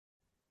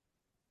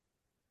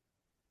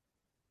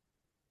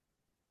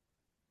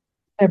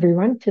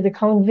everyone, to the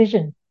Calling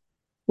Vision,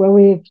 where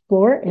we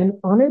explore and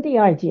honor the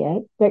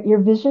idea that your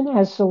vision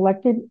has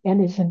selected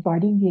and is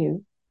inviting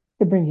you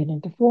to bring it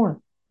into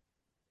form.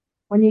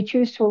 When you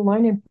choose to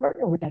align and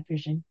partner with that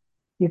vision,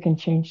 you can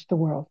change the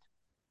world.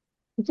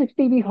 This is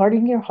Phoebe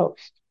Harding, your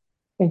host,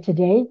 and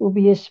today will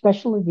be a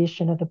special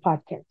edition of the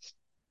podcast.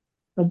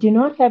 I do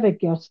not have a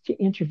guest to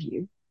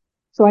interview,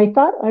 so I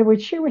thought I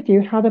would share with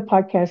you how the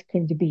podcast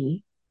came to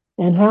be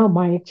and how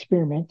my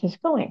experiment is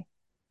going.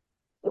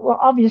 It will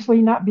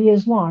obviously not be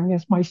as long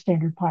as my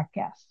standard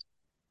podcast.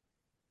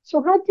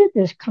 So, how did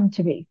this come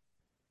to be?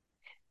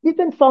 If you've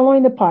been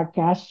following the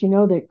podcast, you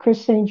know that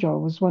Chris Angel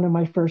was one of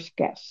my first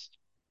guests.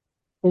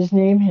 His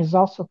name has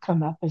also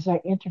come up as I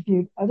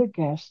interviewed other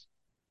guests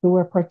who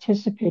were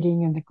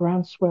participating in the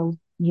Groundswell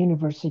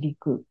University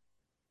group.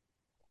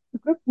 The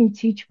group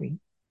meets each week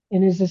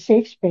and is a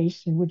safe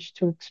space in which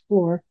to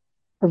explore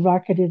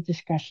provocative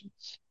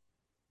discussions.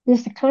 It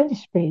is the kind of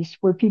space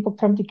where people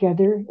come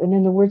together and,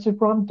 in the words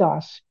of Ram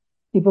Dass,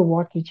 people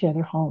walk each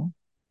other home.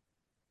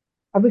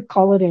 I would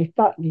call it a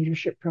thought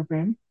leadership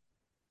program,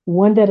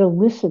 one that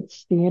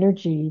elicits the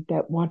energy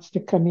that wants to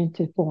come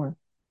into form.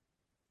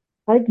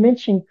 I've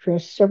mentioned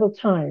Chris several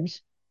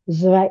times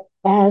as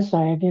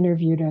I have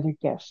interviewed other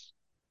guests.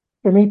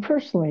 For me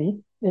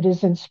personally, it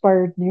has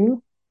inspired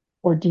new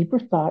or deeper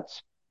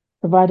thoughts,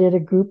 provided a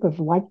group of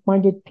like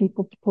minded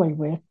people to play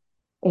with,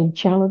 and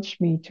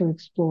challenged me to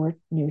explore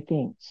new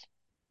things.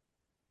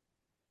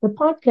 The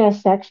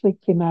podcast actually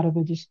came out of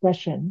a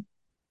discussion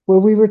where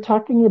we were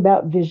talking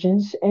about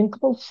visions and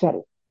goal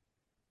setting.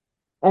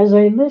 As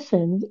I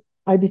listened,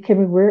 I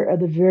became aware of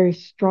the very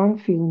strong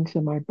feelings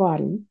in my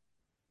body,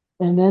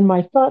 and then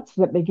my thoughts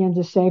that began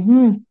to say,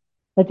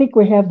 I think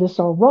we have this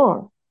all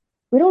wrong.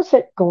 We don't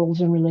set goals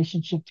in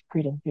relationship to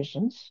creating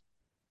visions.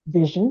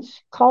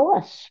 Visions call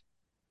us.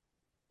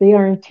 They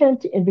are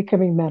intent in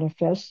becoming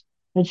manifest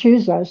and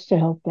choose us to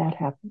help that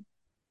happen.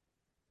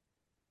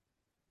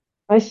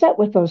 I sat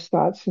with those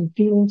thoughts and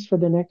feelings for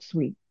the next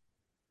week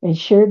and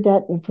shared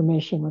that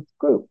information with the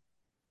group.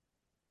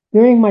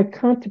 During my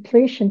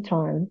contemplation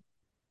time,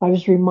 I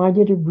was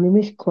reminded of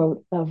Rumi's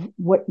quote of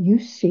what you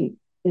seek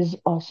is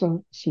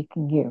also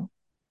seeking you.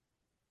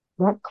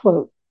 That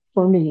quote,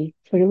 for me,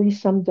 clearly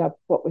summed up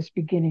what was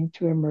beginning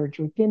to emerge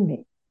within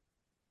me.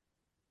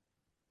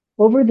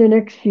 Over the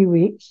next few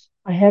weeks,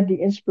 I had the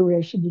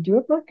inspiration to do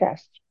a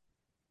podcast.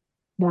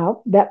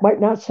 Now, that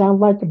might not sound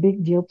like a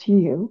big deal to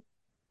you.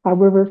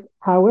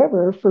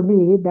 However, for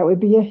me, that would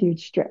be a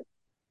huge stretch.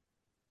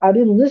 I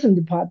didn't listen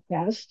to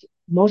podcasts,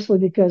 mostly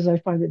because I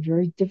find it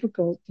very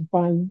difficult to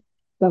find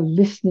the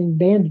listening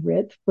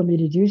bandwidth for me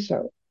to do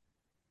so.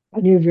 I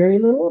knew very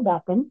little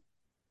about them,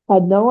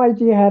 had no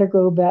idea how to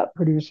go about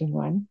producing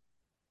one.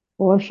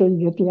 Well, I'm sure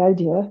you get the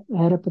idea.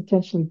 I had a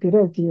potentially good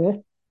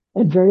idea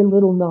and very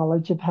little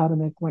knowledge of how to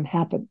make one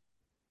happen.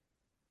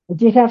 I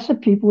did have some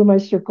people in my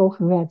circle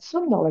who had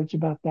some knowledge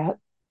about that,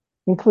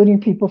 including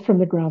people from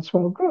the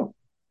Groundswell group.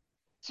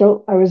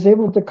 So I was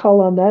able to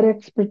call on that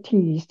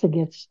expertise to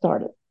get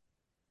started.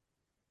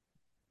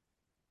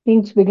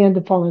 Things began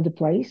to fall into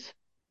place.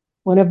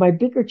 One of my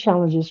bigger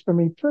challenges for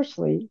me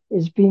personally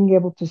is being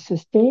able to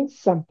sustain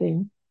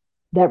something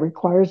that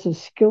requires a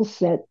skill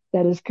set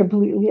that is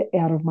completely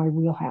out of my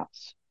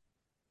wheelhouse.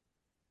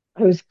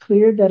 I was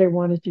clear that I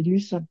wanted to do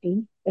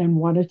something and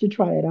wanted to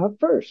try it out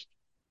first.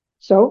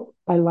 So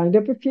I lined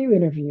up a few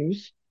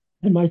interviews,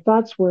 and my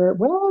thoughts were,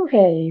 well,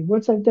 hey,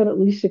 once I've done at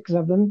least 6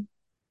 of them,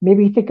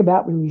 maybe think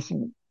about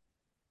releasing them.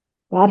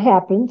 That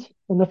happened,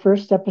 and the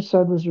first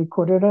episode was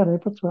recorded on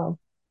April 12th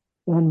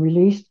and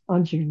released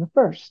on June the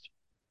 1st.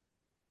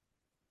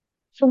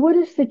 So, what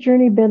has the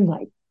journey been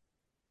like?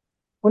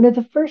 One of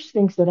the first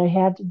things that I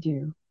had to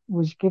do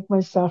was give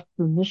myself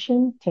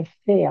permission to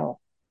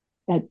fail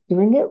at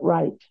doing it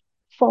right,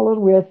 followed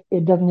with,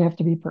 it doesn't have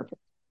to be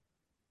perfect.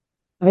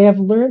 I have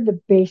learned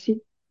the basic,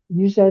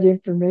 use that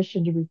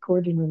information to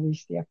record and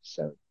release the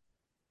episode.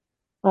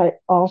 I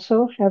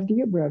also have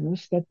the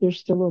awareness that there's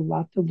still a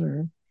lot to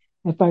learn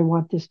if I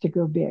want this to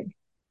go big.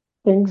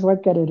 Things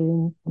like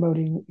editing,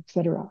 promoting,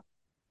 etc.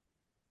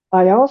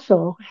 I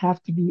also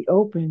have to be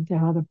open to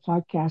how the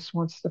podcast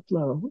wants to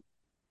flow,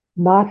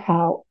 not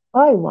how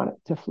I want it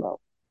to flow.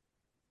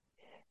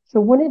 So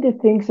one of the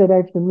things that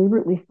I've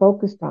deliberately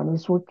focused on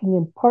is working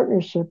in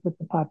partnership with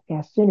the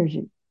podcast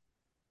synergy.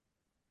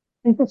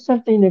 I think it's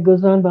something that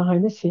goes on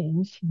behind the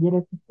scenes, yet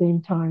at the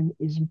same time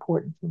is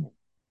important to me.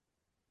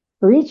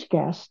 For each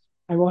guest,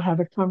 I will have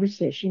a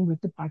conversation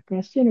with the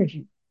podcast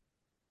synergy.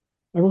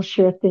 I will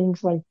share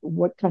things like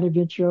what kind of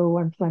intro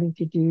I'm planning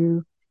to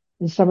do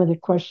and some of the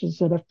questions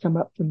that have come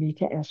up for me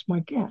to ask my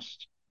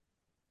guest.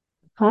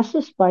 Pass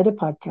this by the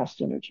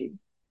podcast synergy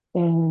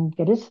and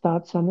get his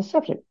thoughts on the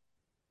subject.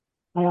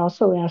 I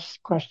also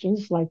ask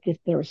questions like if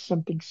there is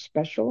something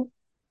special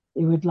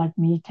you would like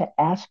me to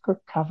ask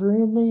or cover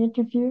in the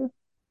interview,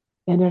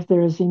 and if there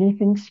is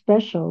anything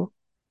special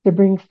to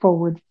bring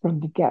forward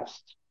from the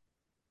guest.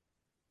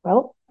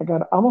 Well, I got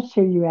to almost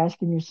hear you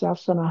asking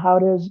yourself, so now how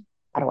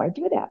do I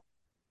do that?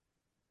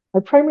 I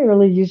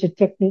primarily use a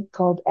technique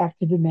called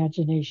active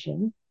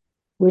imagination,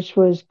 which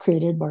was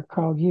created by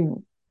Carl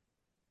Jung.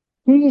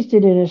 He used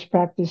it in his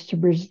practice to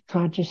bridge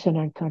conscious and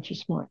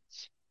unconscious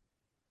minds.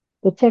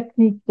 The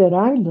technique that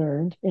I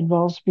learned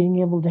involves being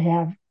able to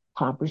have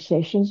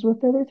conversations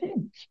with other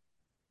things.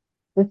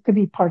 This could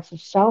be parts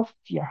of self,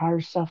 your higher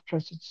self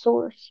trusted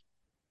source,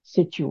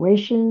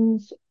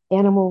 situations,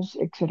 animals,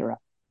 etc.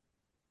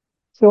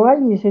 So I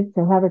use it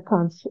to have a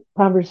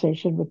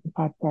conversation with the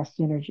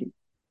podcast energy.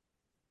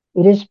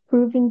 It has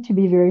proven to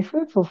be very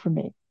fruitful for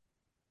me.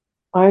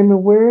 I'm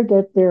aware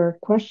that there are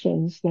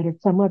questions that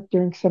have come up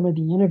during some of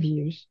the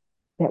interviews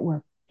that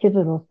were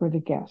pivotal for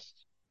the guests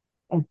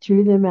and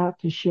drew them out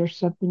to share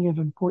something of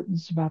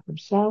importance about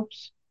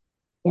themselves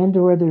and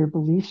or their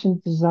beliefs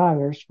and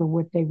desires for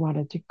what they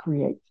wanted to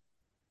create.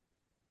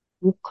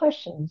 The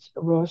questions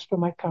arose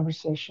from my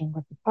conversation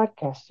with the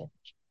podcast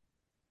energy.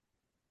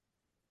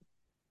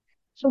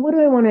 So what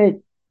do I want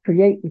to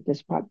create with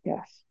this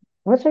podcast?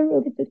 Well, that's a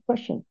really good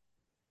question.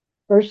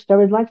 First, I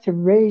would like to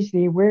raise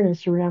the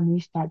awareness around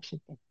these types of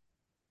things.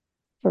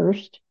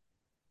 First,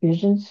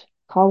 visions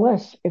call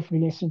us if we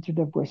listen to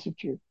the voice of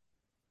truth.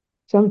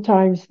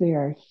 Sometimes they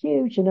are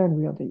huge and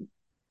unwieldy.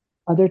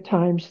 Other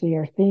times they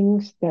are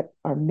things that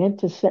are meant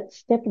to set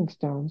stepping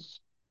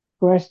stones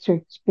for us to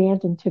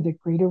expand into the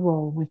greater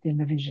role within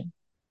the vision.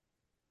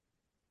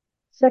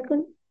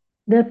 Second,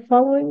 that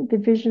following the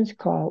vision's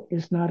call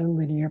is not a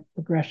linear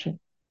progression.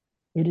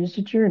 It is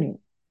a journey.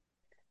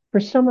 For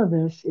some of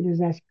us, it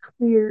is as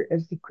clear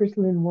as the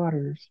crystalline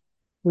waters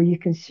where you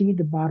can see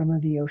the bottom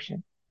of the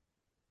ocean.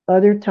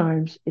 Other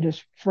times, it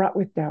is fraught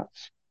with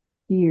doubts,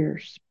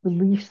 fears,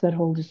 beliefs that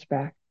hold us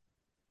back.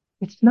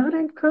 It's not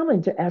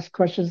uncommon to ask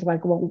questions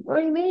like, well,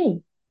 why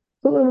me?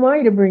 Who am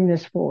I to bring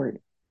this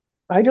forward?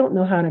 I don't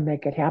know how to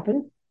make it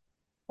happen.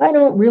 I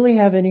don't really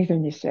have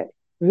anything to say.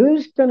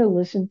 Who's going to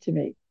listen to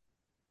me?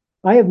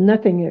 I have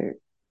nothing.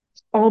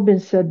 It's all been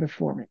said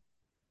before me.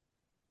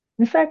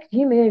 In fact,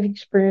 you may have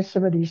experienced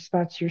some of these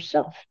thoughts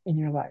yourself in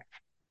your life.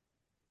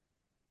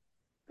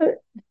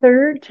 But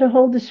third, to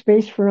hold the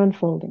space for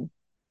unfolding.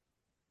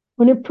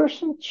 When a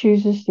person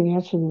chooses to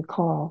answer the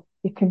call,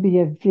 it can be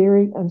a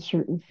very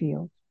uncertain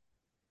field.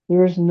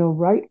 There is no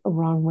right or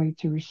wrong way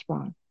to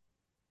respond.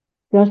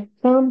 There are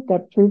some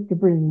that prove to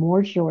bring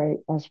more joy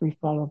as we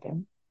follow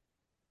them.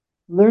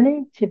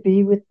 Learning to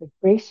be with the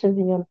grace of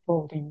the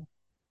unfolding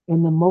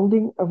and the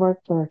molding of our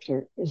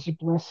character is a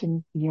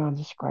blessing beyond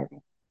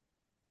describing.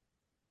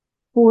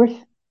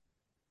 Fourth,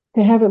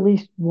 to have at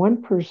least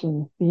one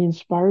person be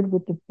inspired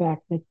with the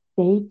fact that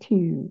they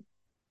too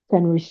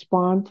can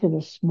respond to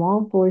the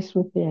small voice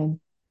within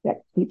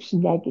that keeps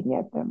nagging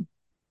at them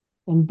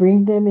and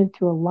bring them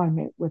into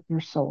alignment with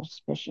their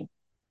soul's mission.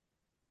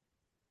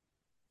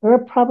 There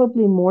are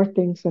probably more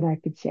things that I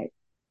could say,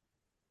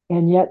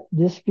 and yet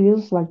this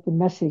feels like the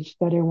message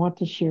that I want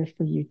to share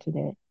for you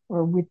today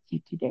or with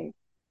you today.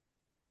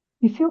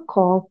 You feel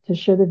called to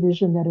share the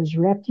vision that has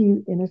wrapped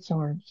you in its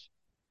arms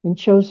and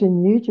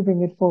chosen you to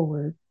bring it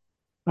forward.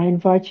 I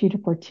invite you to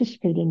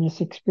participate in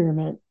this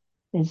experiment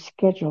and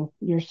schedule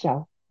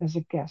yourself as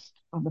a guest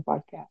on the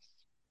podcast.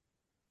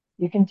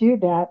 You can do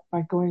that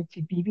by going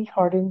to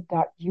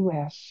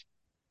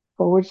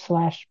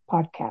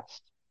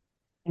bbharden.us/podcast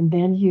and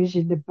then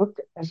using the book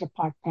as a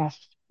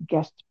podcast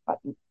guest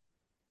button.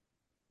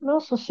 And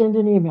also send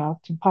an email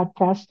to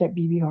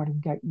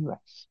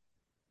podcast@bbharden.us.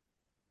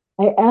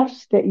 I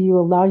ask that you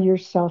allow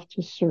yourself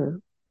to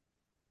serve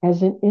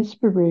as an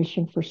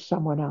inspiration for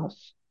someone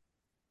else.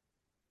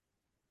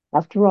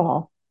 After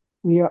all,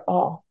 we are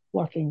all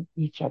walking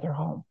each other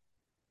home.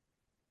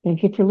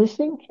 Thank you for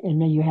listening, and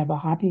may you have a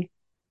happy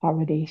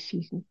holiday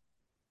season.